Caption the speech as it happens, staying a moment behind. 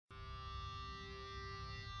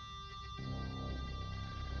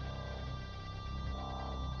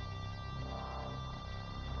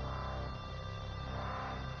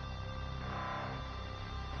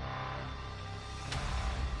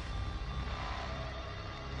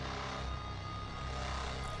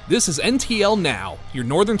This is NTL Now, your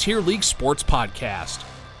Northern Tier League sports podcast.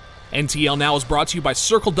 NTL Now is brought to you by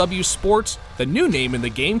Circle W Sports, the new name in the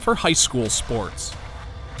game for high school sports.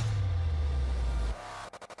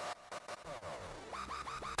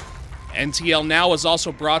 NTL Now is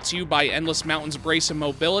also brought to you by Endless Mountains Brace and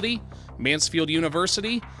Mobility, Mansfield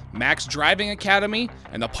University, Max Driving Academy,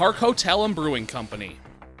 and the Park Hotel and Brewing Company.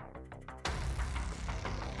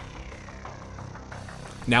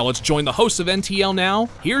 Now let's join the host of NTL Now.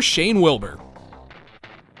 Here's Shane Wilbur.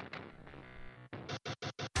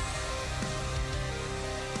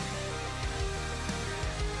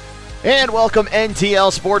 And welcome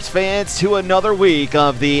NTL sports fans to another week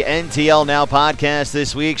of the NTL Now podcast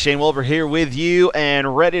this week. Shane Wilbur here with you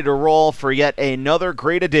and ready to roll for yet another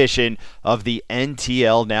great edition of the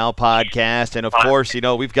NTL Now podcast. And of course,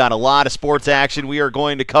 we've got a lot of sports action we are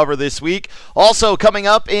going to cover this week. Also coming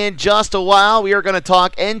up in just a while, we are going to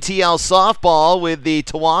talk NTL softball with the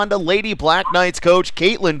Towanda Lady Black Knights coach,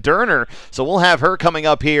 Caitlin Durner. So we'll have her coming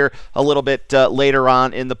up here a little bit later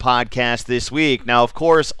on in the podcast this week. Now, of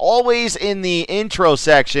course, always in the intro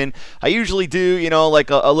section, I usually do, like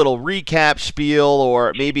a little recap spiel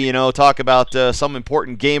or maybe, talk about some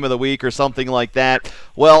important game of the week or something like that.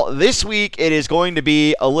 Well, this week it is going to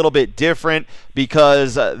be a little bit different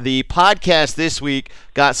because the podcast this week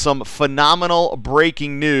got some phenomenal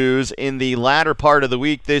breaking news in the latter part of the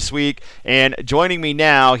week this week. And joining me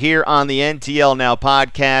now here on the NTL Now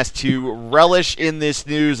podcast to relish in this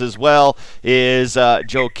news as well is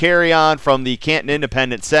Joe Carrion from the Canton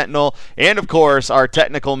Independent Sentinel, and of course our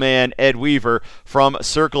technical man Ed Weaver from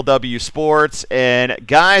Circle W Sports. And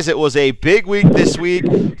guys, it was a big week this week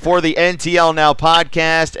for the NTL Now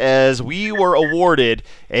podcast as we were awarded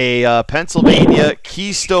a Pennsylvania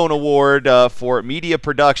Keystone Award for media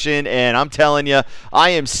production, and I'm telling you, I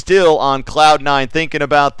am still on cloud nine thinking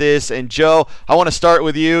about this. And Joe, I want to start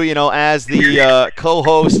with you, as the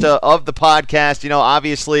co-host of the podcast.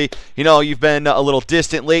 Obviously, you've been a little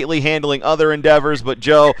distant lately handling other endeavors, but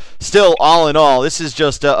Joe, still all in all, this is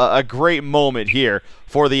just a great moment here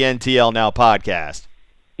for the NTL Now podcast.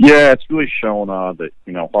 Yeah, it's really shown that,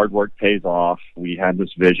 hard work pays off. We had this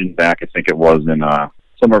vision back, I think it was in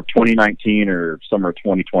summer of 2019 or summer of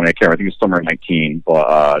 2020. I can't remember. I think it was summer of 19.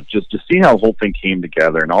 But just to see how the whole thing came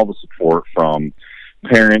together and all the support from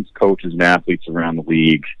parents, coaches, and athletes around the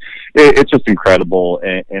league, it's just incredible.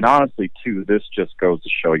 And honestly, too, this just goes to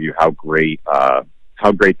show you how great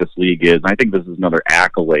this league is. And I think this is another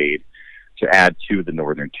accolade to add to the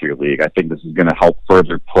Northern Tier League. I think this is going to help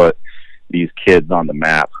further put these kids on the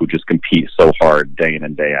map who just compete so hard day in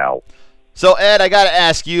and day out. So, Ed, I got to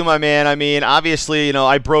ask you, my man. I mean, obviously,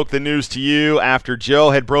 I broke the news to you after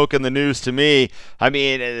Joe had broken the news to me. I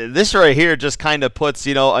mean, this right here just kind of puts,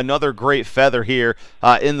 another great feather here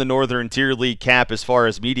in the Northern Tier League cap as far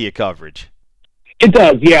as media coverage. It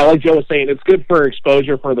does, yeah. Like Joe was saying, it's good for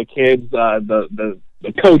exposure for the kids, the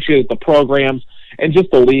coaches, the programs, and just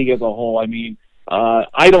the league as a whole. I mean,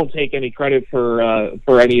 I don't take any credit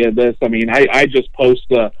for any of this. I mean, I just post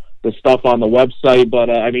the stuff on the website, but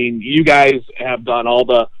you guys have done all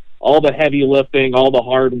the heavy lifting, all the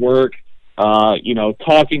hard work,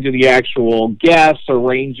 talking to the actual guests,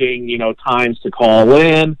 arranging, times to call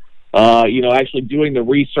in, actually doing the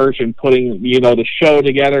research and putting, the show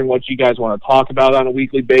together and what you guys want to talk about on a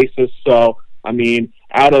weekly basis. So, I mean,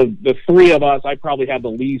 out of the three of us, I probably have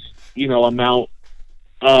the least, amount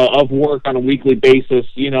of work on a weekly basis,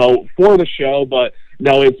 for the show, but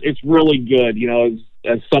no, it's really good,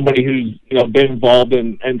 as somebody who's, been involved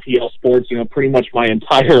in NTL sports, pretty much my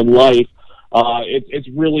entire life. It's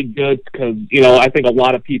really good because, I think a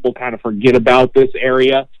lot of people kind of forget about this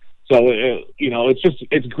area. So,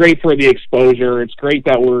 it's great for the exposure. It's great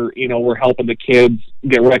that we're helping the kids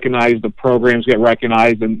get recognized, the programs get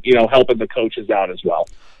recognized, and, helping the coaches out as well.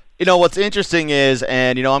 What's interesting is,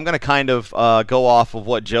 and, I'm going to kind of go off of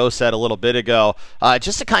what Joe said a little bit ago,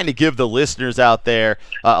 just to kind of give the listeners out there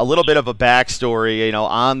a little bit of a backstory,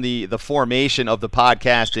 on the formation of the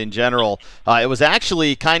podcast in general. It was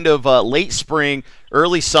actually kind of late spring,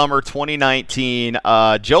 early summer 2019.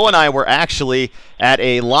 Joe and I were actually at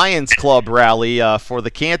a Lions Club rally for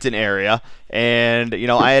the Canton area. And,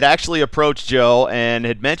 I had actually approached Joe and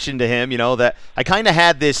had mentioned to him, that I kind of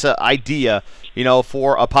had this idea,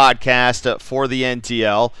 for a podcast for the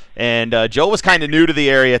NTL. And Joe was kind of new to the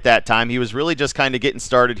area at that time. He was really just kind of getting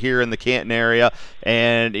started here in the Canton area.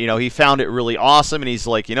 And, he found it really awesome. And he's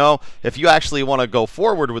like, if you actually want to go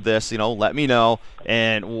forward with this, let me know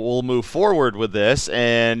and we'll move forward with this.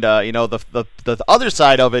 And, the other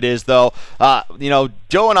side of it is, though,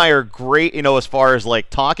 Joe and I are great, as far as like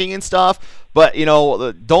talking and stuff. But,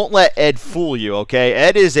 don't let Ed fool you, okay?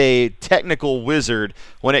 Ed is a technical wizard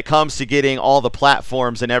when it comes to getting all the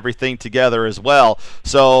platforms and everything together as well.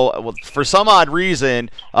 So for some odd reason,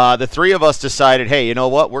 the three of us decided, hey, you know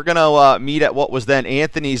what? We're going to meet at what was then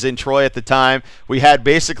Anthony's in Troy at the time. We had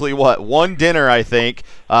basically, one dinner, I think,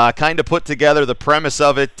 kind of put together the premise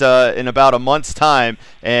of it in about a month's time.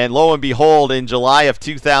 And lo and behold, in July of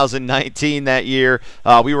 2019 that year,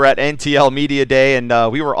 we were at NTL Media Day,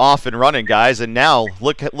 and we were off and running, guys. And now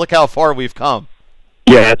look how far we've come.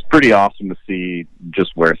 Yeah, it's pretty awesome to see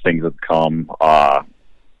just where things have come.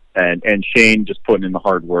 And Shane just putting in the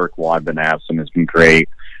hard work while I've been absent has been great.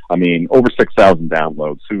 I mean, over 6,000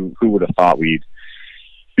 downloads. Who would have thought we'd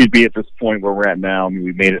be at this point where we're at now? I mean,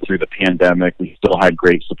 we made it through the pandemic. We still had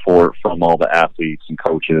great support from all the athletes and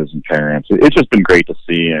coaches and parents. It's just been great to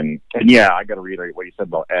see. And yeah, I got to reiterate what you said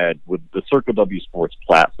about Ed. With the Circle W Sports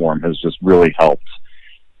platform has just really helped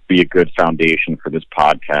be a good foundation for this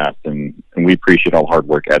podcast, and we appreciate all the hard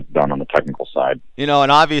work Ed's done on the technical side. And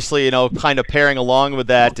obviously, kind of pairing along with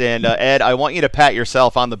that, and Ed, I want you to pat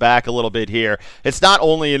yourself on the back a little bit here. It's not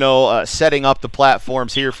only, setting up the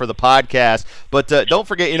platforms here for the podcast, but don't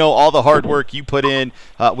forget, all the hard work you put in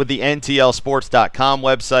with the NTLsports.com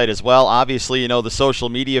website as well. Obviously, the social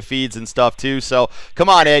media feeds and stuff too. So come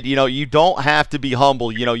on, Ed, you don't have to be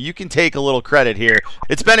humble. You can take a little credit here.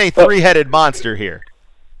 It's been a three-headed monster here.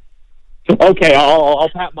 Okay, I'll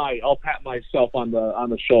pat myself on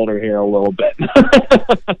the shoulder here a little bit.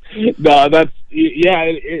 No,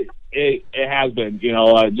 it has been.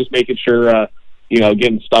 Just making sure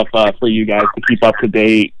getting stuff for you guys to keep up to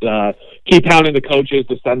date. Keep hounding the coaches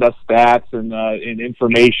to send us stats and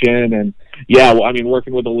information, and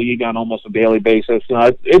working with the league on almost a daily basis.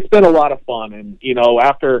 It's been a lot of fun, and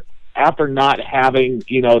after not having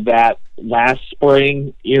that last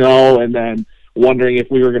spring, and then wondering if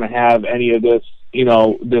we were going to have any of this,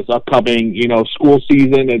 this upcoming, school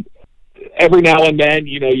season. And every now and then,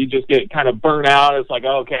 you just get kind of burnt out. It's like,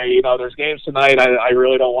 okay, there's games tonight. I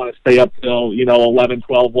really don't want to stay up till, 11,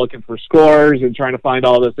 12 looking for scores and trying to find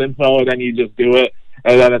all this info. And then you just do it.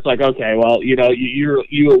 And then it's like, okay, well, you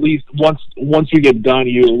at least once you get done,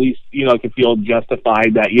 you at least, can feel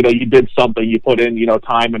justified that, you did something, you put in,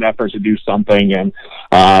 time and effort to do something. And,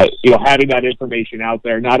 having that information out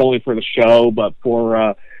there, not only for the show, but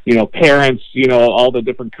for, parents, all the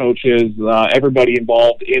different coaches, everybody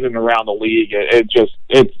involved in and around the league.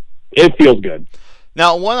 It feels good.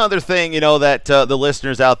 Now, one other thing, that the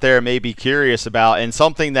listeners out there may be curious about, and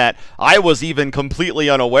something that I was even completely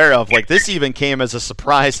unaware of, this even came as a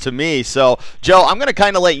surprise to me. So, Joe, I'm going to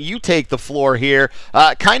kind of let you take the floor here,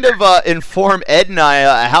 inform Ed and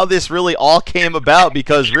I how this really all came about,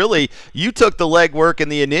 because really you took the legwork and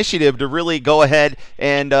the initiative to really go ahead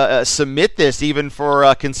and submit this even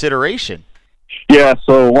for consideration. Yeah,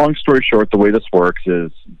 so long story short, the way this works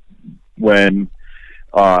is when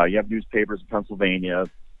you have newspapers in Pennsylvania,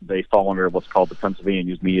 they fall under what's called the Pennsylvania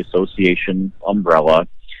News Media Association umbrella.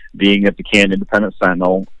 Being that the Canton Independent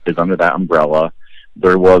Sentinel is under that umbrella,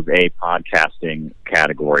 there was a podcasting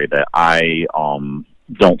category that I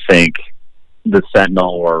don't think the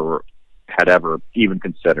Sentinel had ever even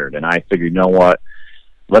considered. And I figured, you know what,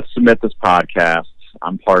 let's submit this podcast.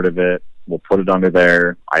 I'm part of it. We'll put it under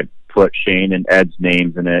there. I put Shane and Ed's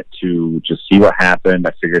names in it to just see what happened.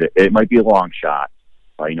 I figured it might be a long shot.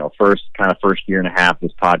 First year and a half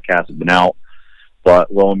this podcast has been out,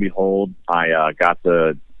 but lo and behold, I got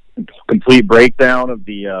the complete breakdown of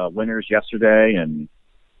the winners yesterday, and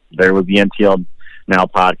there was the NTL Now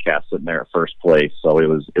podcast sitting there at first place. So it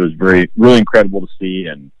was really incredible to see,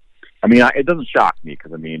 and it doesn't shock me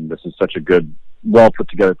because this is such a good, well put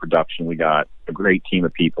together production. We got a great team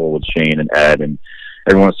of people with Shane and Ed and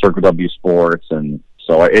everyone at Circle W Sports, and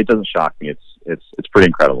so it doesn't shock me. It's pretty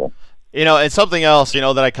incredible. And something else,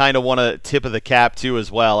 that I kind of want to tip of the cap to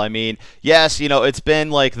as well. Yes, it's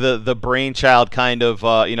been like the brainchild kind of,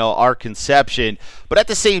 our conception. But at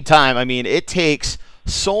the same time, it takes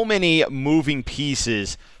so many moving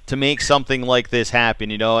pieces to make something like this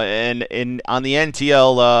happen, and on the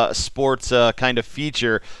NTL sports kind of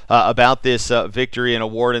feature about this victory and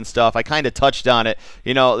award and stuff, I kind of touched on it.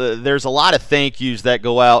 There's a lot of thank yous that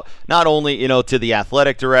go out, not only, to the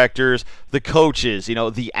athletic directors, the coaches,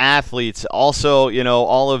 the athletes, also,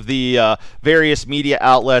 all of the various media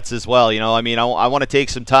outlets as well. I want to take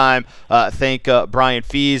some time, thank Brian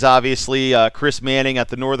Fees, obviously, Chris Manning at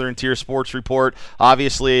the Northern Tier Sports Report.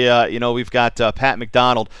 Obviously, we've got Pat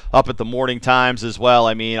McDonald. up at the Morning Times as well.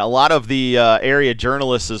 I mean, a lot of the area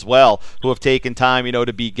journalists as well who have taken time,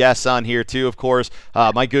 to be guests on here too. Of course,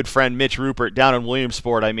 my good friend Mitch Rupert down in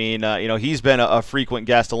Williamsport. I mean, he's been a frequent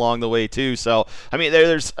guest along the way too. So, I mean,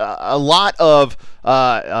 there's a lot of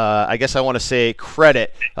I guess I want to say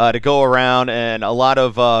credit to go around and a lot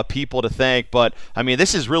of people to thank. But, I mean,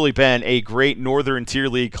 this has really been a great Northern Tier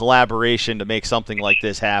League collaboration to make something like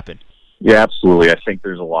this happen. Yeah, absolutely. I think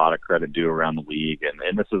there's a lot of credit due around the league.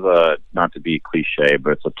 And this is not to be cliche,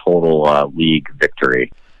 but it's a total league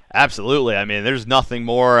victory. Absolutely. I mean, there's nothing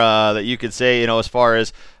more that you could say, as far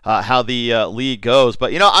as how the league goes.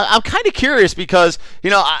 But, I'm kind of curious because,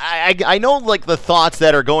 I know, like, the thoughts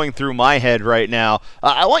that are going through my head right now.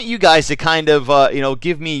 I want you guys to kind of,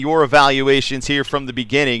 give me your evaluations here from the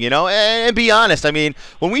beginning, and be honest. I mean,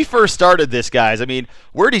 when we first started this, guys, I mean,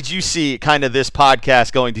 where did you see kind of this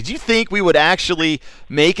podcast going? Did you think we would actually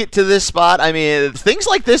make it to this spot? I mean, things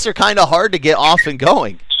like this are kind of hard to get off and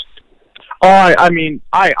going. I mean,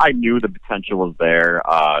 I knew the potential was there.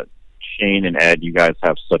 Shane and Ed, you guys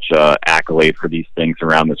have such a accolade for these things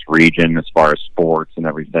around this region as far as sports and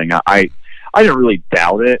everything. I didn't really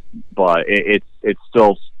doubt it, but it's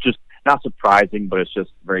still just not surprising, but it's just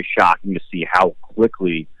very shocking to see how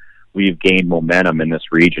quickly we've gained momentum in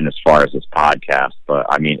this region as far as this podcast. But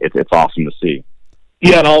I mean, it's awesome to see.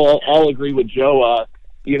 Yeah, and I'll agree with Joe.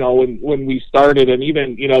 When we started, and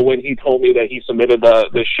even, when he told me that he submitted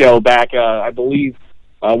the show back, I believe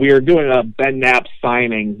we were doing a Ben Knapp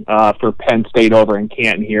signing for Penn State over in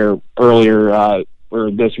Canton here earlier,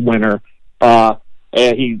 or this winter. And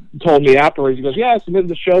he told me afterwards, he goes, yeah, I submitted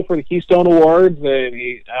the show for the Keystone Awards.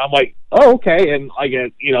 And I'm like, oh, okay. And I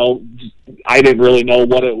get, I didn't really know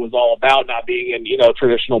what it was all about, not being in,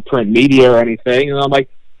 traditional print media or anything. And I'm like,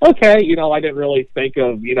 okay, I didn't really think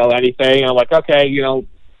of, anything. I'm like, okay,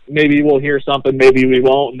 maybe we'll hear something, maybe we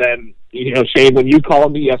won't. And then, Shane, when you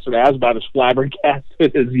called me yesterday, I was about as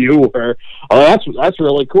flabbergasted as you were. Oh, that's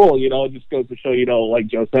really cool. It just goes to show, like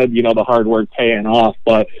Joe said, the hard work paying off.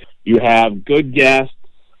 But you have good guests.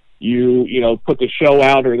 You put the show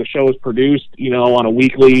out, or the show is produced, on a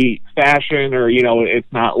weekly fashion, or,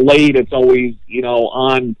 it's not late. It's always,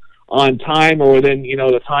 on time or within,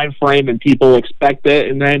 the time frame, and people expect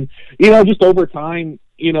it. And then, just over time,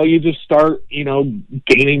 you just start,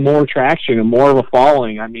 gaining more traction and more of a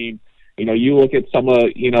following. I mean, you look at some of,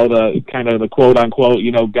 the kind of the quote unquote,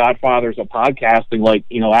 godfathers of podcasting, like,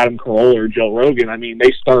 Adam Carolla or Joe Rogan. I mean,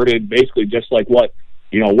 they started basically just like what,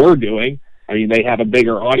 we're doing. I mean, they have a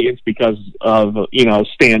bigger audience because of,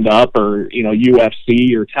 stand up or,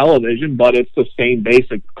 UFC or television, but it's the same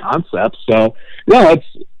basic concept. So,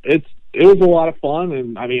 it was a lot of fun,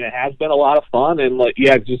 and I mean, it has been a lot of fun, and like,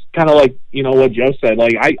 yeah, just kind of like, what Joe said,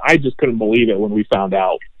 like, I just couldn't believe it when we found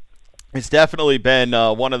out. It's definitely been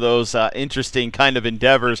one of those interesting kind of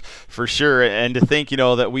endeavors for sure. And to think,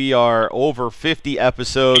 that we are over 50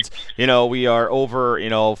 episodes, we are over,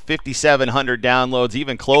 5,700 downloads,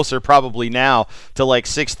 even closer probably now to like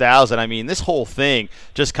 6,000. I mean, this whole thing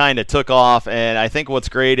just kind of took off. And I think what's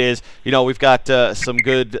great is, we've got some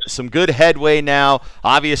good headway now.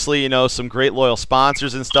 Obviously, some great loyal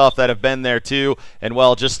sponsors and stuff that have been there too. And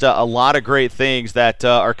well, just a lot of great things that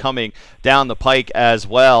are coming down the pike as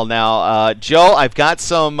well. Now, Joe, I've got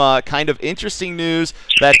some kind of interesting news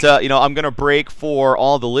that I'm going to break for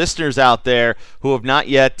all the listeners out there who have not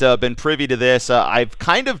yet been privy to this. I've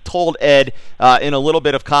kind of told Ed in a little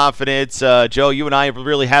bit of confidence. Joe, you and I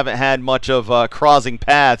really haven't had much of crossing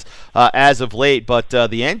paths as of late, but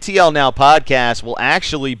the NTL Now podcast will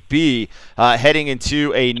actually be heading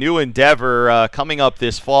into a new endeavor coming up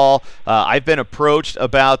this fall. I've been approached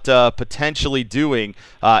about potentially doing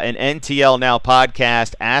an NTL Now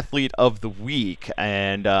podcast Athlete of the Week,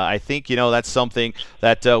 and I think that's something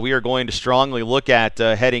that we are going to strongly look at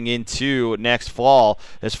heading into next fall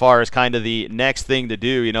as far as kind of the next thing to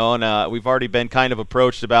do. And we've already been kind of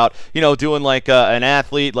approached about doing like an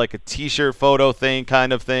athlete, like a t-shirt photo thing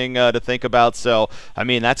kind of thing to think about. So I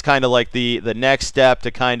mean, that's kind of like the next step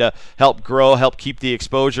to kind of help grow, help keep the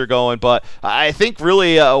exposure going. But I think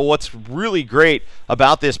really what's really great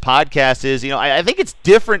about this podcast is I think it's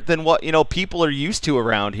different than what people are used to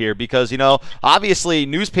around here, because obviously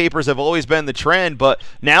newspapers have always been the trend, but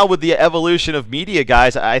now with the evolution of media,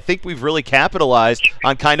 guys, I think we've really capitalized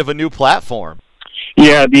on kind of a new platform.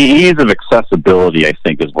 Yeah, the ease of accessibility, I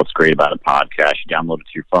think, is what's great about a podcast. You download it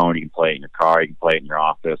to your phone, you can play it in your car, you can play it in your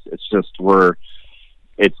office. It's just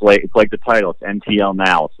it's like the title. It's NTL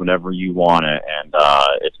Now. It's whenever you want it, and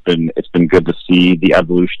it's been good to see the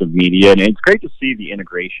evolution of media, and it's great to see the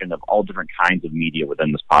integration of all different kinds of media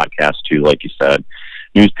within this podcast too. Like you said,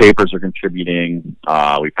 newspapers are contributing.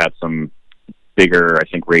 We've had some bigger, I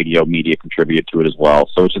think, radio media contribute to it as well.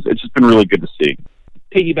 So it's just been really good to see.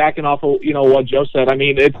 Piggybacking off of, what Joe said, I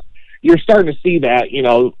mean, you're starting to see that,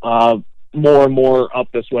 more and more up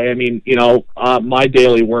this way. I mean, my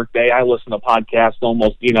daily work day, I listen to podcasts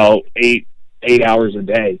almost, 8 hours a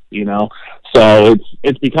day, so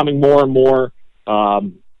it's becoming more and more,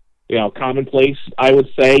 commonplace, I would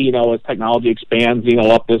say, as technology expands,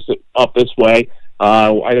 up this way.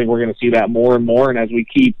 I think we're going to see that more and more. And as we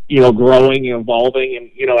keep, growing and evolving and,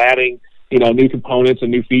 adding, new components and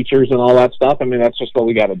new features and all that stuff, I mean, that's just what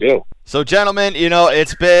we got to do. So, gentlemen,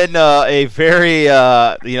 it's been a very,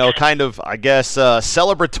 kind of, I guess,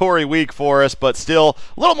 celebratory week for us, but still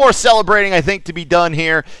a little more celebrating, I think, to be done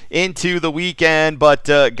here into the weekend. But,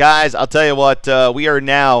 guys, I'll tell you what, we are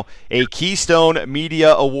now a Keystone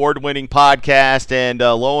Media Award-winning podcast, and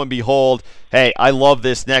lo and behold, hey, I love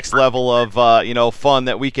this next level of, fun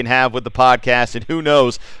that we can have with the podcast, and who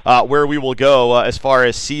knows where we will go as far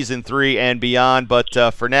as Season 3 and beyond. But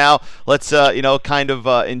for now, let's,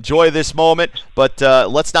 enjoy this moment, but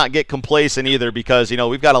let's not get complacent either, because,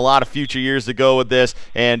 we've got a lot of future years to go with this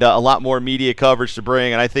and a lot more media coverage to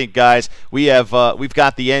bring. And I think, guys, we've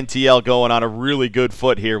got the NTL going on a really good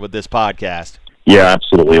foot here with this podcast. Yeah,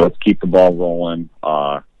 absolutely. Let's keep the ball rolling.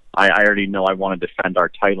 I already know I want to defend our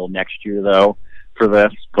title next year, though, for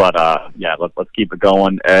this. But, let's keep it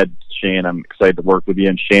going. Ed, Shane, I'm excited to work with you.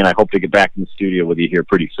 And, Shane, I hope to get back in the studio with you here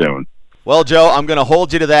pretty soon. Well, Joe, I'm going to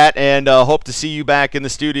hold you to that, and hope to see you back in the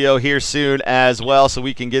studio here soon as well, so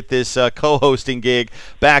we can get this co-hosting gig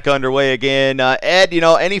back underway again. Ed,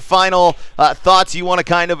 any final thoughts you want to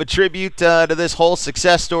kind of attribute to this whole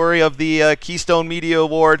success story of the Keystone Media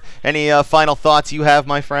Award? Any final thoughts you have,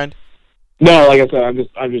 my friend? No, like I said, I'm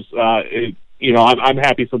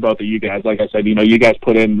happy for both of you guys. Like I said, you guys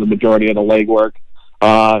put in the majority of the legwork.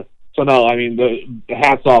 So no, I mean, the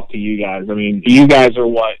hats off to you guys. I mean, you guys are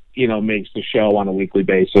what, makes the show on a weekly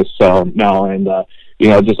basis. So no, and,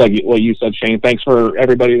 just like what you said, Shane, thanks for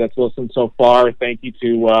everybody that's listened so far. Thank you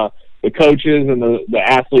to, the coaches and the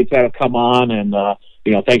athletes that have come on, and,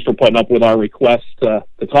 thanks for putting up with our requests to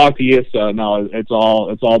talk to you. So no, it's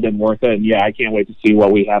all been worth it. And yeah, I can't wait to see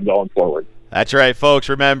what we have going forward. That's right, folks.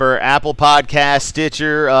 Remember, Apple Podcasts,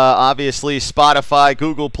 Stitcher, obviously Spotify,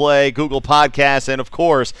 Google Play, Google Podcasts, and, of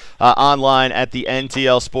course, online at the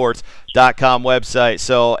NTLSports.com website.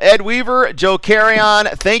 So, Ed Weaver, Joe Carrion,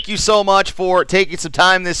 thank you so much for taking some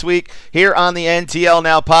time this week here on the NTL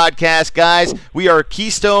Now podcast. Guys, we are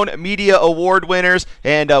Keystone Media Award winners,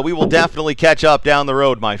 and we will definitely catch up down the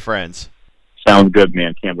road, my friends. Sounds good,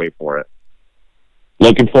 man. Can't wait for it.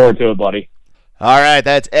 Looking forward to it, buddy. All right,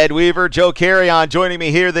 that's Ed Weaver, Joe Carrion joining me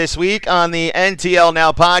here this week on the NTL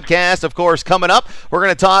Now podcast. Of course, coming up, we're going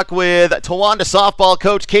to talk with Towanda softball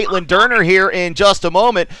coach Caitlin Durner here in just a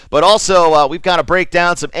moment. But also, we've got to break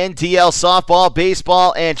down some NTL softball,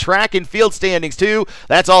 baseball, and track and field standings, too.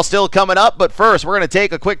 That's all still coming up. But first, we're going to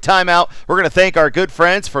take a quick timeout. We're going to thank our good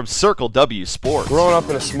friends from Circle W Sports. Growing up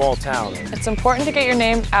in a small town, it's important to get your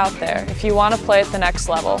name out there if you want to play at the next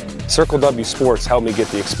level. Circle W Sports helped me get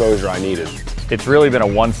the exposure I needed. It's really been a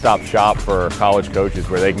one-stop shop for college coaches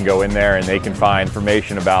where they can go in there and they can find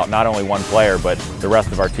information about not only one player but the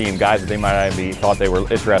rest of our team, guys that they might not be thought they were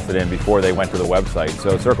interested in before they went to the website.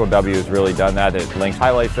 So Circle W has really done that. It links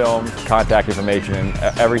highlight films, contact information, and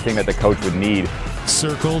everything that the coach would need.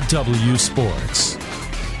 Circle W Sports,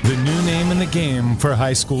 the new name in the game for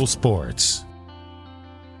high school sports.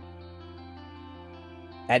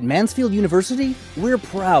 At Mansfield University, we're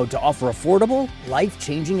proud to offer affordable,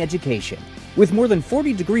 life-changing education with more than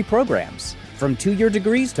 40 degree programs. From 2-year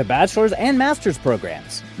degrees to bachelor's and master's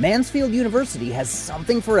programs, Mansfield University has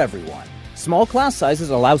something for everyone. Small class sizes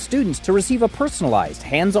allow students to receive a personalized,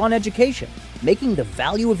 hands-on education, making the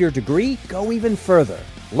value of your degree go even further.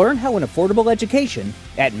 Learn how an affordable education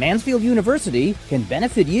at Mansfield University can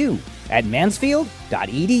benefit you at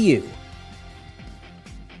mansfield.edu.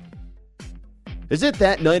 Is it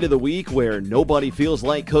that night of the week where nobody feels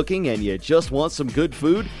like cooking and you just want some good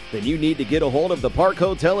food? Then you need to get a hold of the Park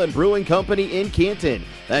Hotel and Brewing Company in Canton.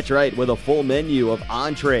 That's right, with a full menu of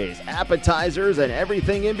entrees, appetizers, and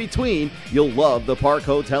everything in between, you'll love the Park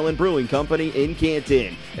Hotel and Brewing Company in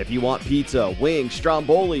Canton. If you want pizza, wings,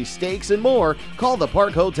 stromboli, steaks, and more, call the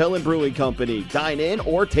Park Hotel and Brewing Company. Dine in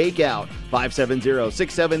or take out.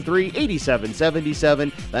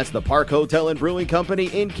 570-673-8777. That's the Park Hotel and Brewing Company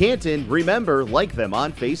in Canton. Remember, like them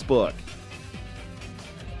on Facebook.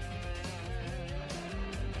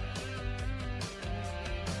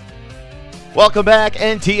 Welcome back,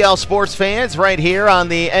 NTL sports fans, right here on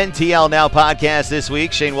the NTL Now podcast this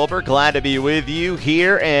week. Shane Wilbur, glad to be with you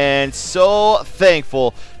here, and so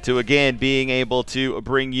thankful to again being able to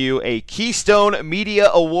bring you a Keystone Media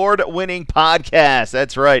Award-winning podcast.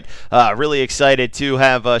 That's right. Really excited to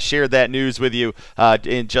have shared that news with you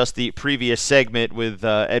in just the previous segment with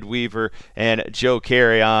Ed Weaver and Joe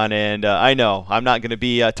Carey on. And I know I'm not going to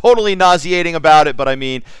be totally nauseating about it, but I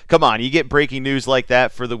mean, come on, you get breaking news like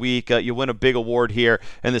that for the week. You win a big award here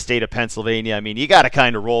in the state of Pennsylvania. I mean, you got to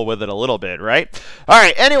kind of roll with it a little bit, right? All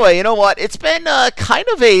right. Anyway, you know what? It's been kind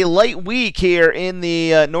of a light week here in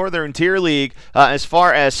the Northern Tier League as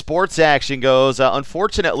far as sports action goes.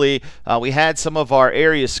 Unfortunately, we had some of our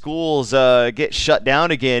area schools get shut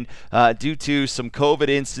down again due to some COVID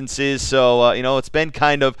instances. So, it's been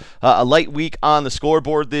kind of a light week on the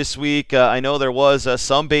scoreboard this week. I know there was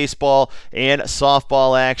some baseball and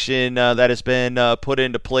softball action that has been put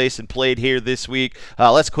into place and played here this week.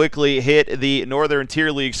 Let's quickly hit the Northern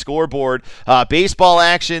Tier League scoreboard. Baseball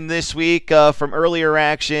action this week from earlier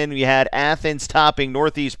action. We had Athens topping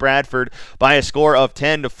Northeast Bradford by a score of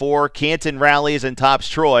 10-4. Canton rallies and tops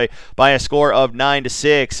Troy by a score of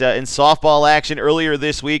 9-6. In softball action earlier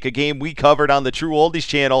this week, a game we covered on the True Oldies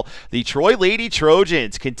channel, the Troy Lady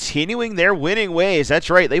Trojans continuing their winning ways.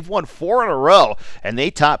 That's right, they've won 4 in a row, and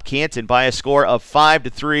they topped Canton by a score of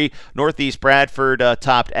 5-3. Northeast Bradford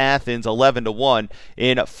topped Athens 11-1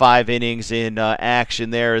 in 5 innings in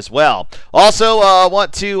action there as well. Also,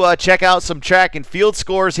 want to check out some track and field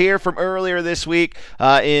scores here from earlier this week.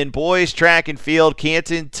 In boys track and field,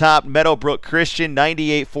 Canton topped Meadowbrook Christian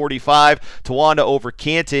 98-45. Towanda over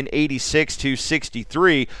Canton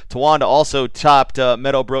 86-63. Towanda also topped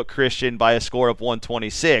Meadowbrook Christian by a score of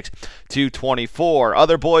 126-24.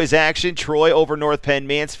 Other boys action, Troy over North Penn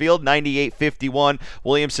Mansfield 98-51.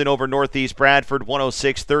 Williamson over Northeast Bradford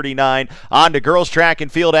 106-39. On to girls track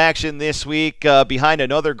and field action this week behind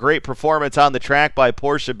another great performance on the track by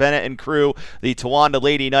Portia Bennett and crew. The Towanda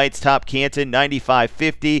Lady Knights top Canton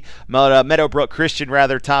 95-50. Meadowbrook Christian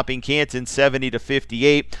topping Canton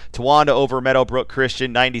 70-58. Towanda over Meadowbrook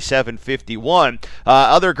Christian 97-51.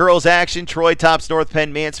 Other girls action, Troy tops North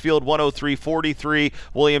Penn Mansfield 103-43.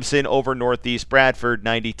 Williamson over Northeast Bradford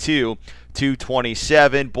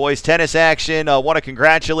 92-27. Boys tennis action. Want to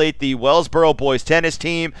congratulate the Wellsboro boys tennis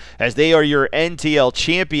team as they are your NTL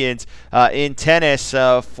champions in tennis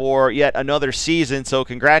for yet another season. So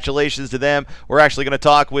congratulations to them. We're actually going to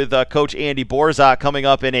talk with Coach Andy Borzak coming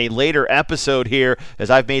up in a later episode here as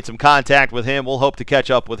I've made some contact with him. We'll hope to catch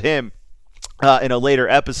up with him in a later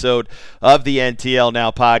episode of the NTL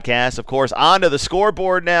Now podcast. Of course, on to the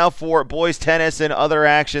scoreboard now for boys tennis and other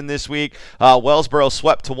action this week. Wellsboro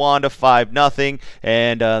swept Towanda 5-0,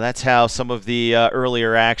 and that's how some of the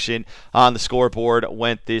earlier action on the scoreboard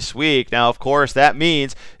went this week. Now, of course, that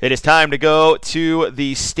means it is time to go to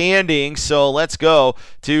the standings, so let's go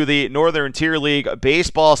to the Northern Tier League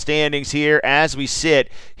baseball standings here as we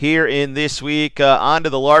sit here in this week. On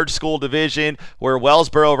to the large school division where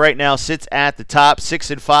Wellsboro right now sits at the top,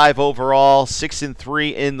 6-5 overall,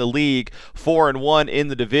 6-3 in the league, 4-1 in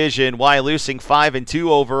the division. Wyalusing 5-2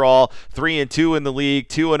 overall, 3-2 in the league,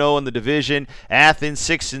 2-0 in the division. Athens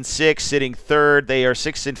 6-6, sitting third. They are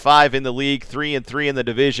 6-5 in the league, 3-3 in the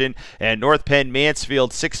division. And North Penn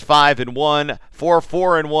Mansfield 6-5-1,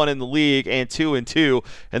 4-4-1 in the league, and 2-2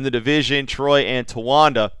 in the division. Troy and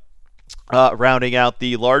Towanda rounding out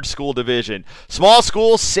the large school division. Small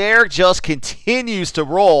school, Sayre just continues to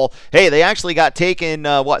roll. Hey, they actually got taken,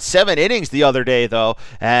 7 innings the other day, though,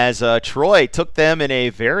 as Troy took them in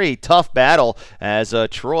a very tough battle, as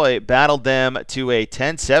Troy battled them to a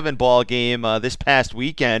 10-7 ball game this past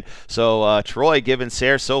weekend. So Troy giving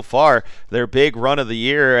Sayre so far their big run of the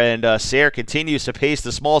year, and Sayre continues to pace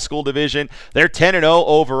the small school division. They're 10-0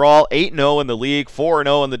 overall, 8-0 in the league,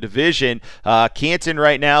 4-0 in the division. Canton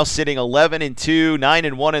right now sitting 11-2,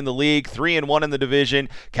 9-1 in the league, 3-1 in the division.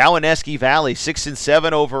 Cowanesque Valley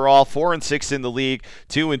 6-7 overall, 4-6 in the league,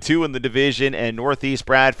 2-2 in the division, and Northeast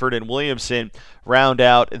Bradford and Williamson round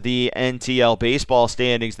out the NTL baseball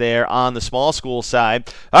standings there on the small school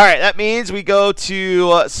side. All right, that means we go to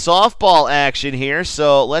softball action here,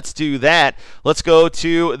 so let's do that. Let's go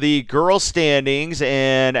to the girls standings,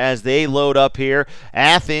 and as they load up here,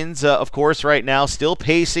 Athens, of course, right now still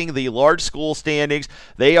pacing the large school standings.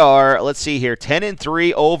 They are, let's see here,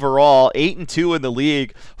 10-3 overall, 8-2 in the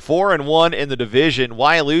league, 4-1 in the division.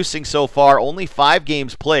 Wyalusing so far, only 5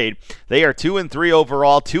 games played. They are 2-3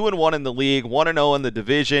 overall, 2-1 in the league, 1-0 1-0 in the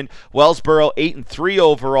division. Wellsboro 8-3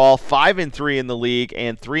 overall, 5-3 in the league,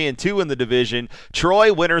 and 3-2 in the division.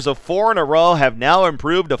 Troy, winners of 4 in a row, have now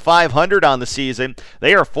improved to 500 on the season.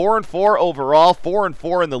 They are 4-4 overall,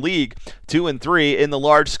 4-4 in the league, 2-3 in the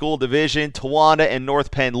large school division. Towanda and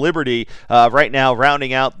North Penn Liberty right now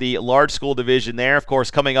rounding out the large school division there. Of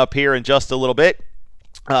course, coming up here in just a little bit,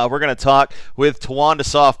 we're going to talk with Towanda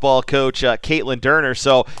softball coach Caitlin Durner.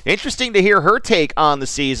 So interesting to hear her take on the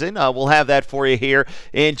season. We'll have that for you here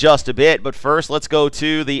in just a bit. But first, let's go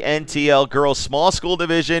to the NTL girls small school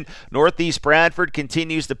division. Northeast Bradford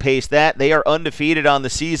continues to pace that. They are undefeated on the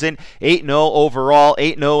season, 8-0 overall,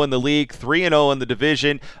 8-0 in the league, 3-0 in the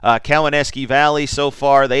division. Kawaneski Valley so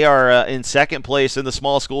far, they are in second place in the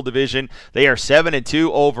small school division. They are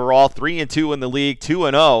 7-2 overall, 3-2 in the league,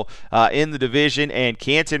 2-0 in the division. And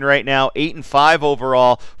Canton right now 8-5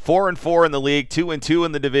 overall, 4-4 in the league, 2-2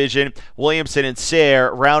 in the division. Williamson and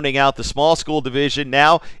Sayre rounding out the small school division.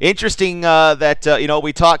 Now, interesting that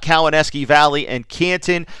we talk Kawaneski Valley and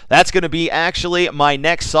Canton. That's going to be actually my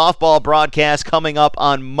next softball broadcast coming up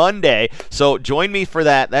on Monday. So join me for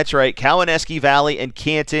that. That's right, Kawaneski Valley and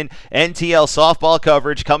Canton NTL softball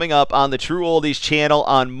coverage coming up on the True Oldies channel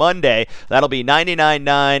on Monday. That'll be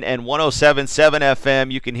 99.9 and 107.7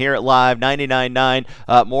 FM. You can hear it live, 99.9.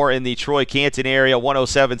 More in the Troy Canton area,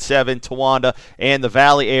 107.7 Towanda and the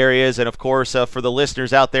Valley areas. And of course, for the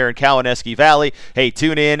listeners out there in Kawaneski Valley, hey,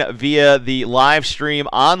 tune in via the live stream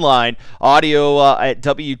online audio at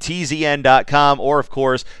WTZN.com, or of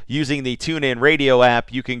course, using the TuneIn radio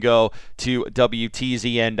app, you can go to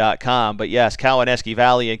WTZN.com. But yes, Kawaneski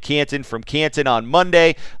Valley and Canton from Canton on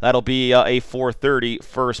Monday. That'll be a 4:30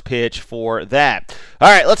 first pitch for that. All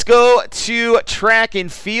right, let's go to track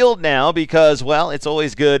and field now because, well, it's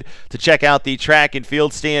always good to check out the track and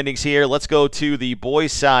field standings here. Let's go to the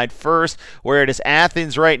boys' side first, where it is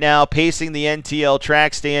Athens right now pacing the NTL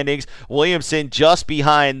track standings. Williamson just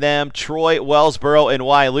behind them. Troy, Wellsboro, and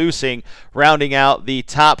Wyalusing rounding out the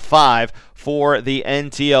top 5 for the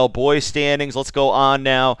NTL boys standings. Let's go on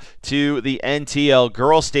now to the NTL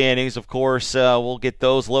girls standings. Of course, we'll get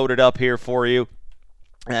those loaded up here for you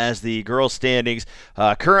as the girls standings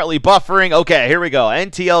currently buffering. Okay, here we go.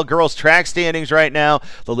 NTL girls track standings right now.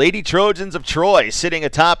 The Lady Trojans of Troy sitting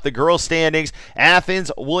atop the girls standings.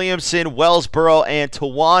 Athens, Williamson, Wellsboro, and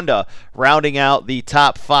Towanda rounding out the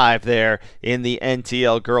top 5 there in the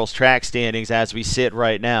NTL girls track standings as we sit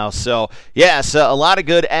right now. So, yes, a lot of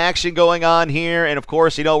good action going on here. And, of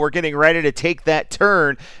course, we're getting ready to take that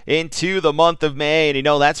turn into the month of May. And,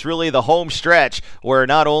 that's really the home stretch where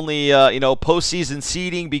not only, postseason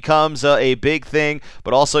seeding becomes a big thing,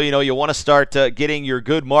 but also, you want to start getting your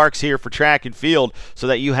good marks here for track and field so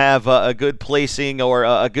that you have a good placing or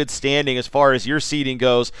a good standing as far as your seeding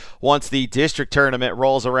goes once the district tournament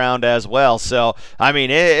rolls around as well. So, I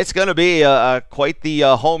mean, it's going to be quite the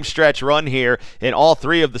home stretch run here in all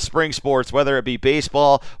 3 of the spring sports, whether it be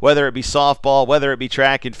baseball, whether it be softball, whether it be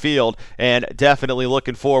track and field, and definitely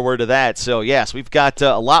looking forward to that. So, yes, we've got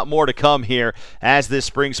a lot more to come here as this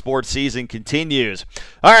spring sports season continues.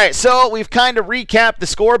 All right, so we've kind of recapped the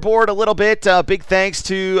scoreboard a little bit. Big thanks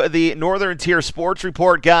to the Northern Tier Sports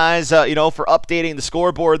Report guys, for updating the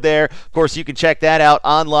scoreboard there. Of course, you can check that out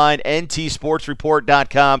online,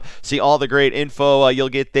 ntsportsreport.com. See all the great info you'll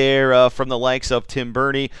get there from the likes of Tim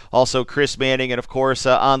Burney, also Chris Manning, and, of course,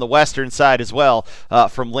 on the western side as well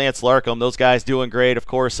from Lance Larkham. Those guys doing great. Of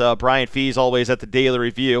course, Brian Fees always at the Daily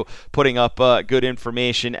Review putting up good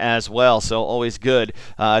information as well. So always good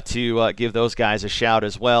to give those guys a shout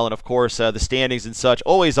as well. And of course, the standings and such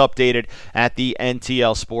always updated at the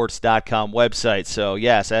ntlsports.com website. So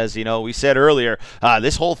yes, as we said earlier,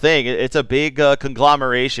 this whole thing, it's a big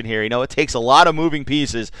conglomeration here. It takes a lot of moving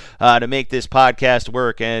pieces to make this podcast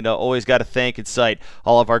work, and always got to thank and cite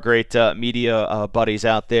all of our great media buddies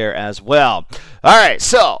out there as well. All right,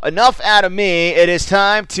 so enough out of me. It is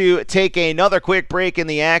time to take another quick break in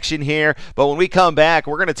the action here, but when we come back,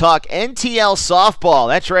 we're going to talk NTL softball.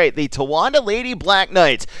 That's right, the Towanda Lady Black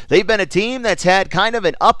Knights. They've been a team that's had kind of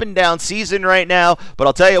an up and down season right now, but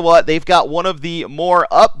I'll tell you what, they've got one of the more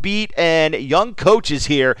upbeat and young coaches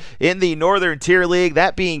here in the Northern Tier League,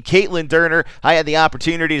 that being Caitlin Durner. I had the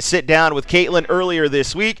opportunity to sit down with Caitlin earlier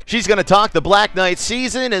this week. She's going to talk the Black Knights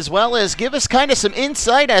season as well as give us kind of some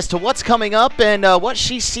insight as to what's coming up and what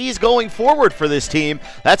she sees going forward for this team.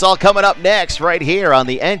 That's all coming up next right here on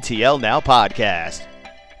the NTL Now podcast.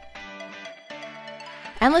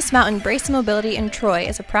 Endless Mountain Brace and Mobility in Troy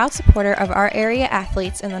is a proud supporter of our area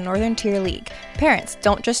athletes in the Northern Tier League. Parents,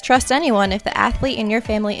 don't just trust anyone if the athlete in your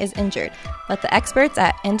family is injured. Let the experts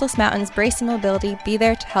at Endless Mountain's Brace and Mobility be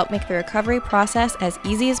there to help make the recovery process as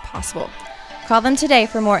easy as possible. Call them today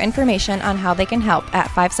for more information on how they can help at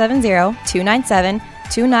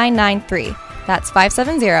 570-297-2993. That's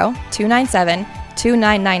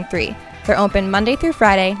 570-297-2993. They're open Monday through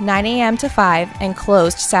Friday, 9 a.m. to 5, and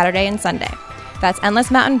closed Saturday and Sunday. That's Endless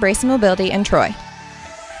Mountain Brace and Mobility in Troy.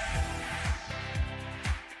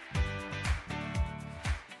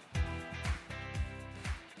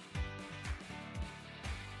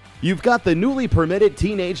 You've got the newly permitted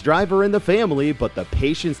teenage driver in the family, but the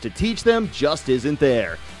patience to teach them just isn't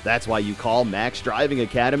there. That's why you call Max Driving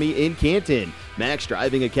Academy in Canton. Max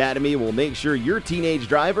Driving Academy will make sure your teenage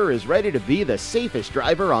driver is ready to be the safest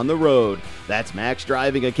driver on the road. That's Max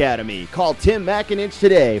Driving Academy. Call Tim McInich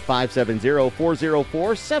today,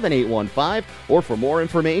 570-404-7815, or for more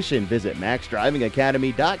information, visit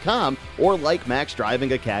maxdrivingacademy.com or like Max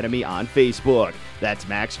Driving Academy on Facebook. That's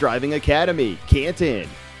Max Driving Academy, Canton.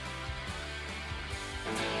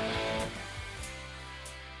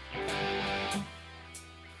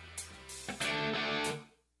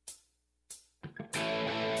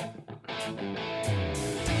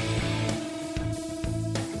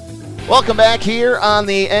 Welcome back here on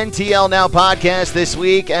the NTL Now podcast this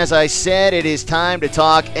week. As I said, it is time to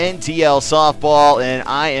talk NTL softball, and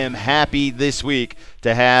I am happy this week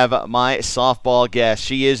to have my softball guest.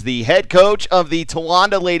 She is the head coach of the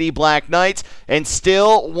Towanda Lady Black Knights and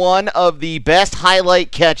still one of the best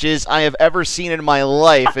highlight catches I have ever seen in my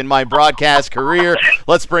life in my broadcast career.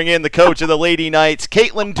 Let's bring in the coach of the Lady Knights,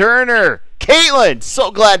 Caitlin Turner. Caitlin,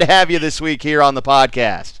 so glad to have you this week here on the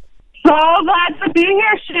podcast. So glad to be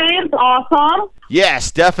here, Shane. It's awesome. Yes,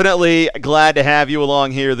 definitely glad to have you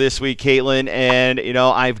along here this week, Caitlin. And,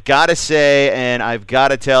 I've got to say, and I've got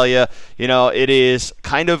to tell you, it is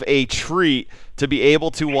kind of a treat to be able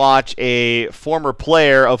to watch a former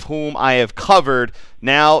player of whom I have covered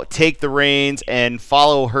now take the reins and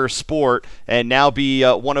follow her sport and now be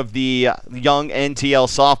one of the young NTL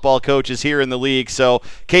softball coaches here in the league. So,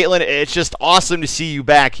 Caitlin, it's just awesome to see you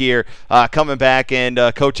back here, coming back and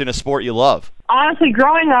coaching a sport you love. Honestly,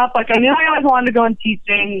 growing up, I knew I always wanted to go into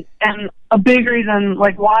teaching, and a big reason,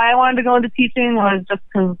 why I wanted to go into teaching was just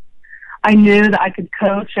because I knew that I could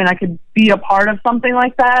coach and I could be a part of something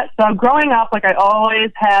like that. So growing up, I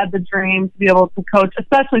always had the dream to be able to coach,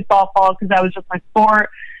 especially softball, because that was just my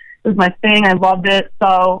sport. It was my thing. I loved it.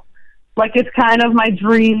 So, it's kind of my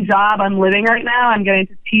dream job I'm living right now. I'm getting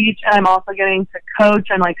to teach, and I'm also getting to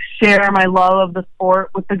coach and, share my love of the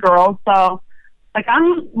sport with the girls. So,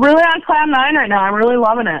 I'm really on cloud nine right now. I'm really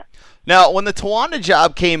loving it. Now, when the Towanda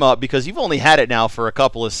job came up, because you've only had it now for a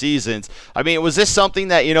couple of seasons, was this something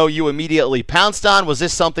that, you immediately pounced on? Was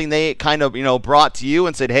this something they kind of, brought to you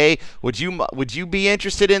and said, hey, would you be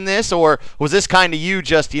interested in this? Or was this kind of you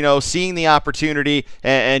just, seeing the opportunity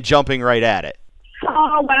and jumping right at it?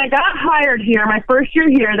 So when I got hired here, my first year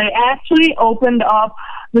here, they actually opened up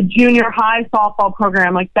the junior high softball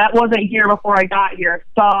program. That wasn't here before I got here.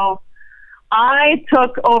 So I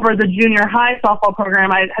took over the junior high softball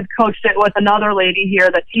program. I had coached it with another lady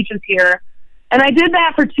here that teaches here. And I did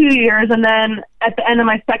that for 2 years. And then at the end of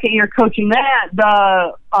my second year coaching that,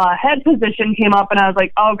 the head position came up, and I was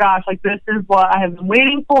like, oh gosh, this is what I have been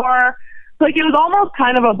waiting for. So it was almost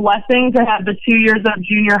kind of a blessing to have the 2 years of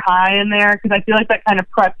junior high in there, because I feel like that kind of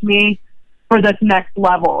prepped me for this next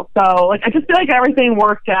level. So I just feel like everything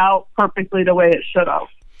worked out perfectly the way it should have.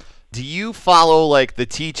 Do you follow the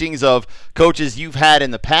teachings of coaches you've had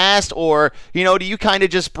in the past, or do you kind of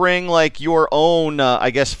just bring your own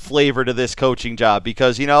flavor to this coaching job?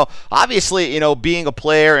 Because obviously being a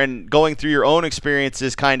player and going through your own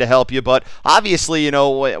experiences kind of help you, but obviously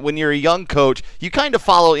when you're a young coach, you kind of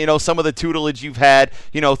follow some of the tutelage you've had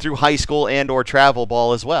through high school and or travel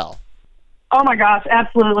ball as well. Oh my gosh,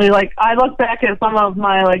 absolutely. I look back at some of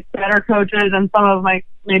my better coaches and some of my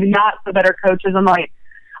maybe not so better coaches, and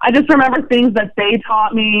I just remember things that they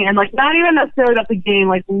taught me, and not even necessarily about the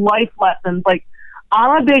game, life lessons.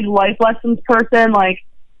 I'm a big life lessons person.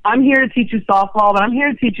 I'm here to teach you softball, but I'm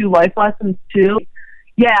here to teach you life lessons too.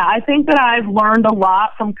 Yeah, I think that I've learned a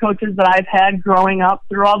lot from coaches that I've had growing up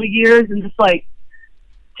through all the years, and just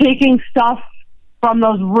taking stuff from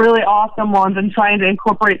those really awesome ones and trying to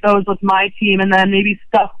incorporate those with my team, and then maybe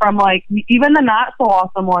stuff from even the not so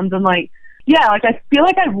awesome ones, and yeah, I feel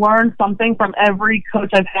like I've learned something from every coach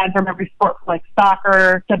I've had from every sport, from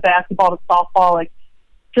soccer to basketball to softball,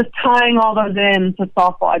 just tying all those in to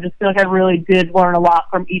softball. I just feel like I really did learn a lot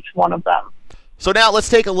from each one of them. So now let's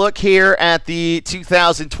take a look here at the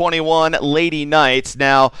 2021 Lady Knights.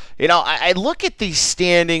 Now, I look at the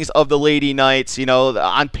standings of the Lady Knights.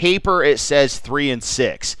 On paper it says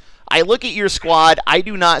 3-6. I look at your squad, I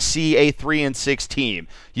do not see a 3-6 team.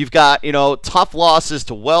 You've got, tough losses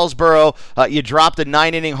to Wellsboro. You dropped a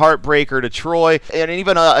 9-inning heartbreaker to Troy, and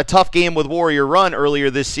even a tough game with Warrior Run earlier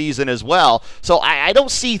this season as well. So I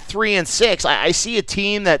don't see 3-6. I see a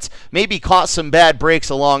team that's maybe caught some bad breaks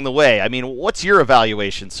along the way. I mean, what's your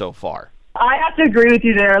evaluation so far? I have to agree with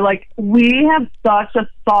you there. Like, we have such a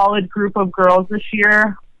solid group of girls this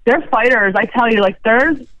year. They're fighters. I tell you,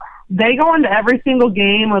 they go into every single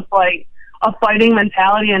game with, a fighting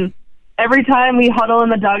mentality. And every time we huddle in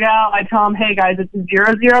the dugout, I tell them, hey, guys, it's a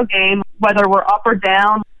 0-0 game. Whether we're up or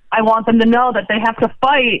down, I want them to know that they have to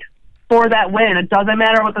fight for that win. It doesn't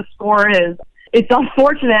matter what the score is. It's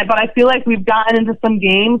unfortunate, but I feel like we've gotten into some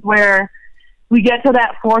games where we get to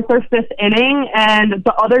that 4th or 5th inning and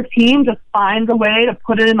the other team just finds a way to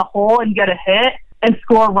put it in the hole and get a hit and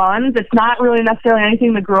score runs. It's not really necessarily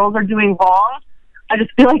anything the girls are doing wrong. I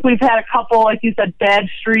just feel like we've had a couple, like you said, bad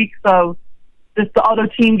streaks of just the other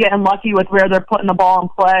team getting lucky with where they're putting the ball in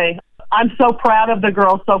play. I'm so proud of the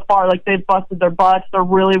girls so far. They've busted their butts. They're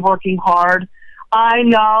really working hard. I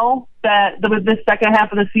know that with this second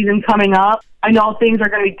half of the season coming up, I know things are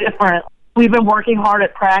going to be different. We've been working hard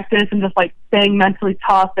at practice and just staying mentally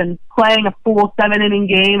tough and playing a full 7-inning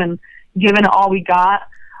game and giving it all we got.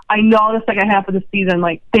 I know the second half of the season,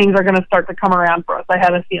 things are going to start to come around for us. I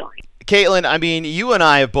have a feeling. Caitlin, I mean, you and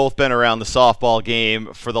I have both been around the softball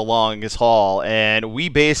game for the longest haul, and we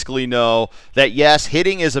basically know that, yes,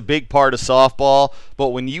 hitting is a big part of softball, but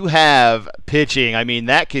when you have pitching, I mean,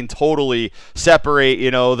 that can totally separate,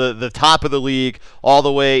 the top of the league all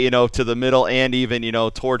the way, to the middle and even,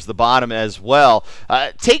 towards the bottom as well.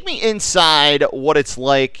 Take me inside what it's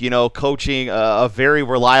like, coaching a very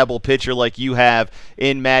reliable pitcher like you have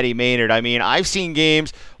in Maddie Maynard. I mean, I've seen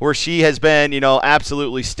games where she has been,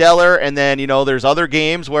 absolutely stellar, and then, there's other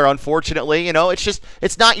games where, unfortunately,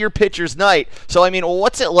 it's not your pitcher's night. So, I mean,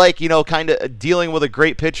 what's it like, kind of dealing with a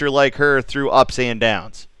great pitcher like her through ups and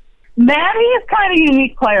downs? Maddie is kind of a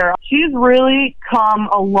unique player. She's really come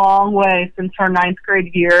a long way since her 9th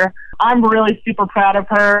grade year. I'm really super proud of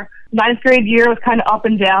her. 9th grade year was kind of up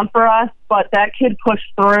and down for us, but that kid pushed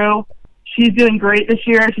through. She's doing great this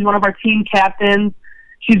year. She's one of our team captains.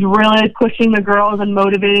 She's really pushing the girls and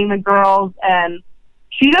motivating the girls, and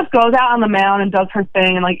she just goes out on the mound and does her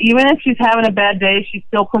thing. And even if she's having a bad day, she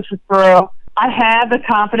still pushes through. I have the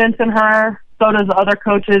confidence in her. So does the other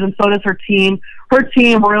coaches, and so does her team. Her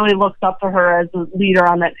team really looks up to her as a leader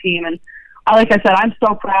on that team. And like I said, I'm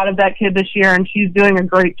so proud of that kid this year, and she's doing a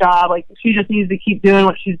great job. She just needs to keep doing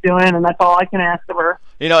what she's doing, and that's all I can ask of her.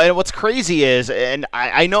 And what's crazy is, and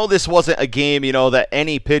I know this wasn't a game, that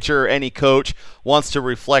any pitcher or any coach wants to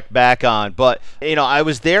reflect back on, but, I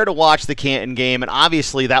was there to watch the Canton game, and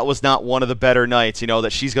obviously that was not one of the better nights,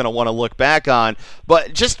 that she's going to want to look back on.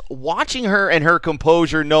 But just watching her and her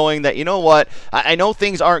composure, knowing that, I know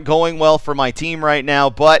things aren't going well for my team right now,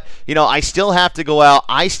 but, I still have to go out.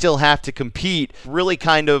 I still have to compete. Really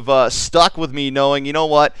kind of stuck with me knowing,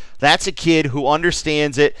 that's a kid who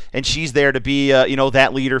understands it, and she's there to be,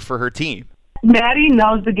 that leader for her team. Maddie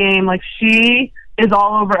knows the game. She is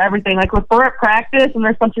all over everything. If we're at practice and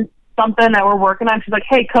there's something that we're working on, she's like,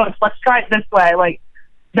 hey, coach, let's try it this way.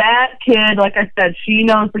 That kid, like I said, she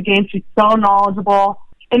knows the game. She's so knowledgeable.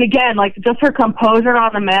 And again, just her composure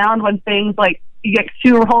on the mound when things you get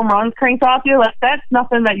 2 home runs cranked off you, that's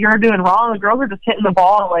nothing that you're doing wrong. The girls are just hitting the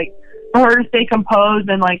ball. For her to stay composed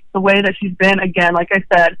and the way that she's been, again, like I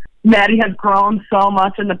said, Maddie has grown so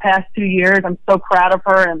much in the past 2 years. I'm so proud of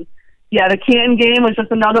her. And yeah, the Canton game was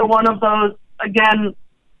just another one of those. Again,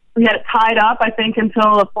 we had it tied up, I think,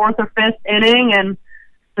 until the 4th or 5th inning, and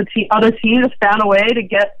the other team just found a way to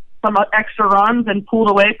get some extra runs and pulled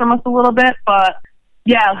away from us a little bit. But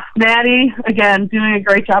yeah, Maddie, again, doing a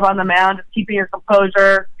great job on the mound, just keeping her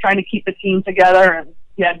composure, trying to keep the team together, and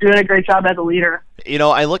yeah, doing a great job as a leader.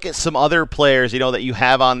 I look at some other players, that you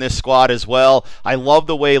have on this squad as well. I love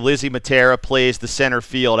the way Lizzie Matera plays the center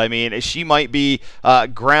field. I mean, she might be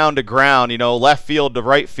ground to ground, left field to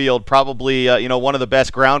right field, probably, one of the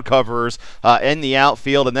best ground coverers in the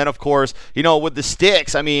outfield. And then, of course, with the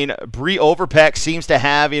sticks, I mean, Bree Overpeck seems to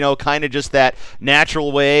have, kind of just that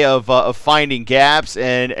natural way of finding gaps.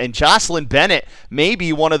 And Jocelyn Bennett may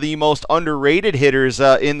be one of the most underrated hitters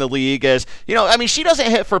in the league as, I mean, she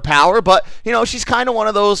doesn't hit for power, but, she's kind of one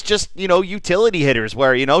of those just, utility hitters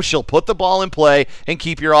where, she'll put the ball in play and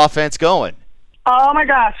keep your offense going. Oh, my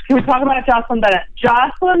gosh. Can we talk about Jocelyn Bennett?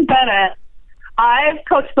 Jocelyn Bennett, I've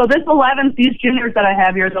coached, so these juniors that I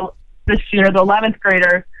have here this year, the 11th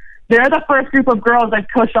graders, they're the first group of girls I've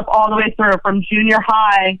coached up all the way through from junior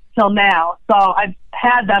high till now. So I've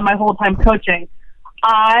had them my whole time coaching.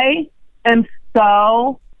 I am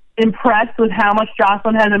so impressed with how much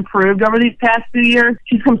Jocelyn has improved over these past few years.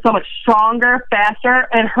 She's become so much stronger, faster,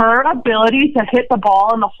 and her ability to hit the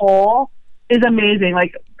ball in the hole is amazing.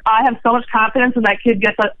 Like, I have so much confidence when that kid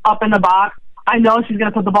gets up in the box. I know she's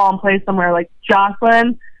going to put the ball in play somewhere. Like,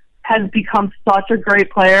 Jocelyn has become such a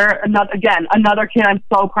great player. Another kid I'm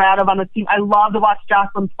so proud of on the team. I love to watch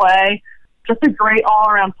Jocelyn play. Just a great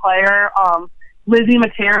all-around player. Lizzie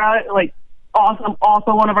Matera, like, awesome,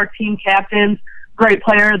 also one of our team captains. Great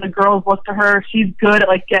player. The girls look to her. She's good at,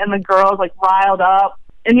 like, getting the girls, like, riled up.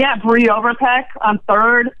 And, yeah, Bree Overpeck on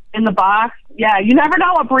third in the box. Yeah, you never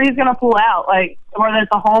know what Bree's going to pull out. Like, whether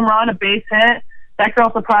it's a home run, a base hit, that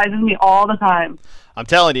girl surprises me all the time. I'm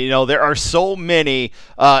telling you, there are so many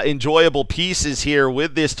enjoyable pieces here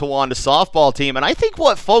with this Towanda softball team. And I think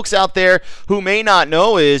what folks out there who may not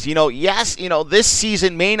know is, yes, this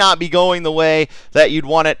season may not be going the way that you'd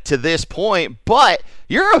want it to this point, but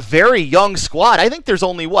you're a very young squad. I think there's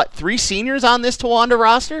only, 3 seniors on this Towanda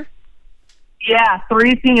roster? Yeah,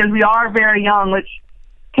 3 seniors. We are very young, which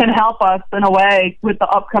can help us in a way with the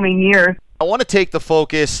upcoming years. I want to take the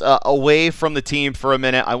focus away from the team for a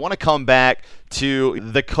minute. I want to come back to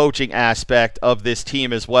the coaching aspect of this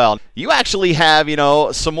team as well. You actually have,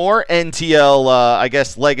 some more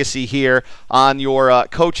NTL, legacy here on your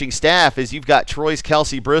coaching staff, as you've got Troy's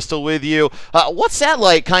Kelsey Bristol with you. What's that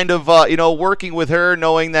like, kind of, working with her,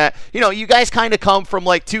 knowing that, you guys kind of come from,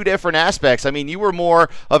 2 different aspects? I mean, you were more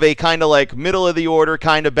of a kind of, middle of the order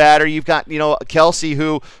kind of batter. You've got, Kelsey,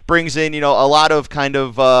 who brings in, a lot of kind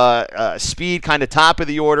of speed, kind of top of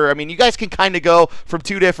the order. I mean, you guys can kind of go from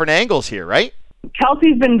 2 different angles here, right?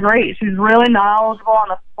 Kelsey's been great. She's really knowledgeable on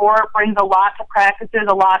the sport, brings a lot to practices,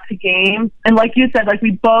 a lot to games. And like you said,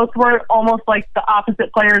 we both were almost like the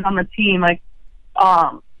opposite players on the team,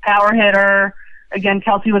 power hitter. Again,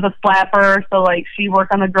 Kelsey was a slapper, so she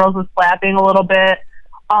worked on the girls with slapping a little bit.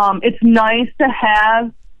 It's nice to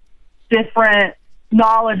have different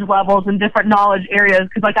knowledge levels and different knowledge areas,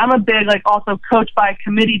 because I'm a big also coach by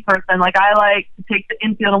committee person. I like to take the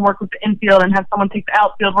infield and work with the infield, and have someone take the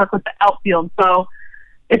outfield, work with the outfield. So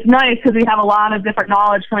it's nice because we have a lot of different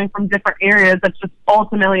knowledge coming from different areas that's just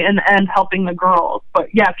ultimately in the end helping the girls. But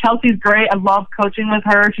yeah, Kelsey's great. I love coaching with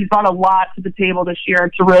her. She's brought a lot to the table this year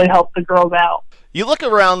to really help the girls out. You look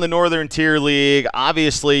around the Northern Tier League,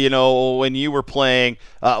 obviously, when you were playing,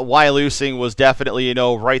 Wyalusing was definitely,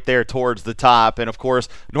 right there towards the top. And, of course,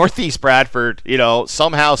 Northeast Bradford,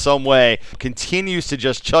 somehow, some way, continues to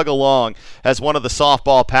just chug along as one of the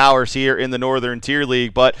softball powers here in the Northern Tier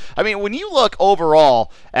League. But, I mean, when you look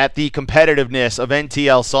overall at the competitiveness of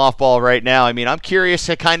NTL softball right now, I mean, I'm curious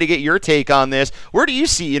to kind of get your take on this. Where do you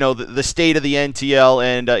see, the state of the NTL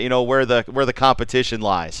and, where the competition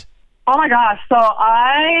lies? Oh my gosh. So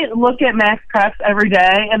I look at Max Preps every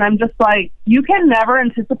day, and I'm just you can never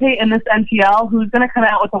anticipate in this NTL who's going to come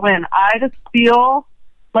out with a win. I just feel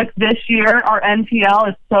like this year our NTL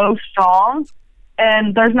is so strong,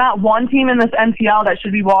 and there's not one team in this NTL that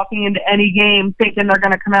should be walking into any game thinking they're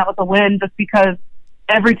going to come out with a win, just because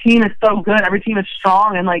every team is so good. Every team is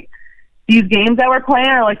strong, and these games that we're playing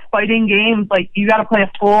are fighting games. You got to play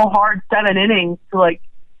a full hard 7 innings to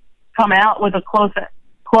come out with a close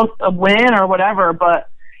win or whatever. But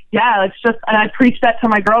yeah, it's just, and I preach that to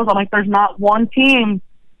my girls. I'm there's not one team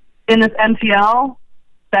in this NTL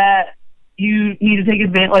that you need to take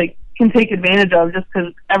advantage, can take advantage of, just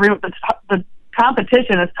because the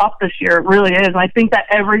competition is tough this year. It really is. And I think that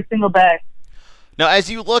every single day. Now,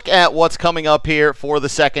 as you look at what's coming up here for the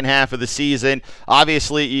second half of the season,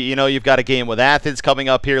 obviously, you've got a game with Athens coming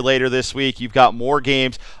up here later this week. You've got more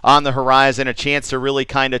games on the horizon, a chance to really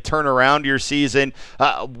kind of turn around your season.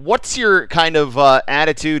 What's your kind of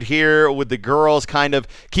attitude here with the girls, kind of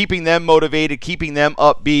keeping them motivated, keeping them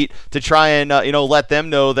upbeat to try and, let them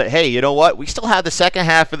know that, hey, you know what, we still have the second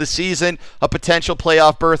half of the season. A potential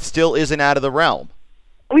playoff berth still isn't out of the realm.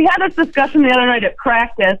 We had this discussion the other night at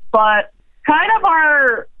practice, but kind of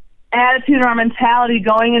our attitude and our mentality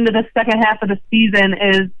going into the second half of the season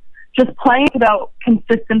is just playing about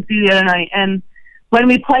consistency the other night. And when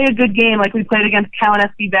we play a good game, like we played against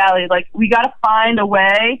Cowanesque Valley, we got to find a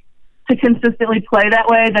way to consistently play that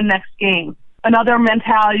way the next game. Another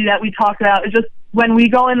mentality that we talked about is just when we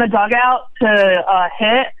go in the dugout to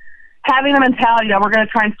hit, having the mentality that we're going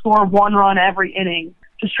to try and score 1 run every inning.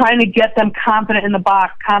 Just trying to get them confident in the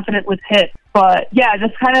box, confident with hits. But, yeah,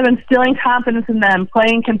 just kind of instilling confidence in them,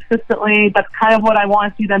 playing consistently. That's kind of what I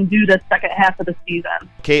want to see them do the second half of the season.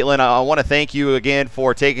 Caitlin, I want to thank you again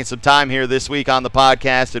for taking some time here this week on the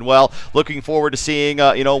podcast. And, well, looking forward to seeing,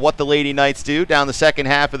 what the Lady Knights do down the second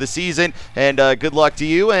half of the season. And good luck to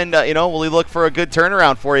you. And, we'll look for a good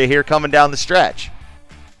turnaround for you here coming down the stretch.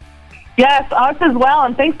 Yes, us as well.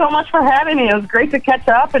 And thanks so much for having me. It was great to catch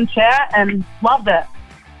up and chat, and loved it.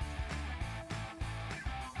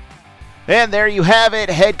 And there you have it,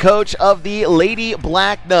 head coach of the Lady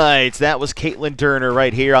Black Knights. That was Caitlin Turner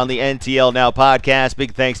right here on the NTL Now podcast.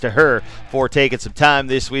 Big thanks to her for taking some time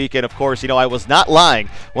this week. And, of course, I was not lying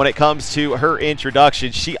when it comes to her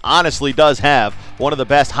introduction. She honestly does have one of the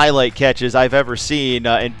best highlight catches I've ever seen,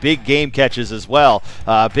 and big game catches as well.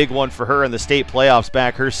 Big one for her in the state playoffs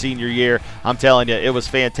back her senior year. I'm telling you, it was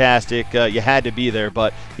fantastic. You had to be there.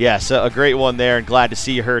 But, yes, a great one there, and glad to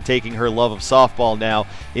see her taking her love of softball now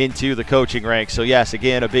into the coaching ranks. So, yes,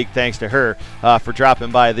 again, a big thanks to her for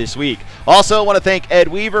dropping by this week. Also, want to thank Ed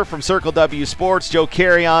Weaver from Circle W Sports, Joe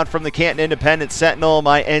Carrion from the Canton Independent Sentinel,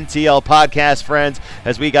 my NTL podcast friends,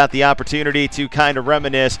 as we got the opportunity to kind of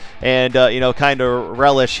reminisce and, kind of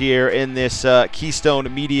relish here in this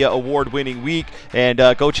Keystone Media Award-winning week. And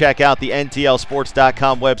go check out the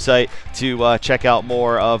NTLsports.com website to check out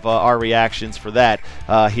more of our reactions for that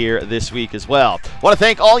here this week as well. Want to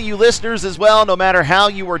thank all you listeners as well, no matter how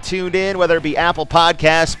you were tuned in, whether it be Apple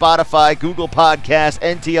Podcasts, Spotify, Google Podcasts,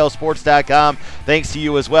 NTLsports.com. Thanks to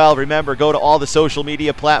you as well. Remember, go to all the social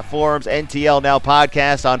media platforms, NTL Now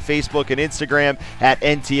Podcast on Facebook and Instagram, at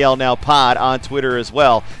NTL Now Pod on Twitter as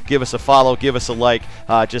well. Give us a follow, give us a like.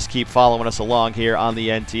 Just keep following us along here on the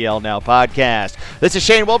NTL Now Podcast. This is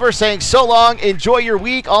Shane Wilbur saying so long. Enjoy your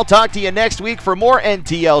week. I'll talk to you next week for more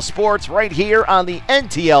NTL Sports right here on the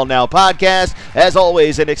NTL Now Podcast. As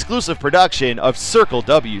always, an exclusive production of Circle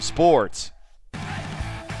W Sports.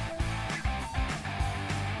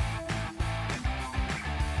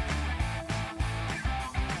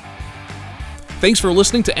 Thanks for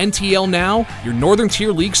listening to NTL Now, your Northern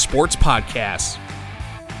Tier League sports podcast.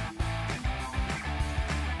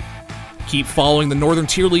 Keep following the Northern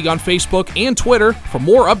Tier League on Facebook and Twitter for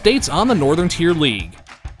more updates on the Northern Tier League.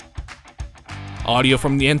 Audio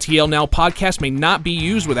from the NTL Now podcast may not be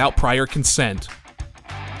used without prior consent.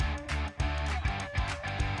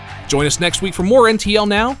 Join us next week for more NTL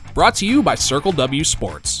Now, brought to you by Circle W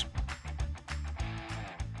Sports.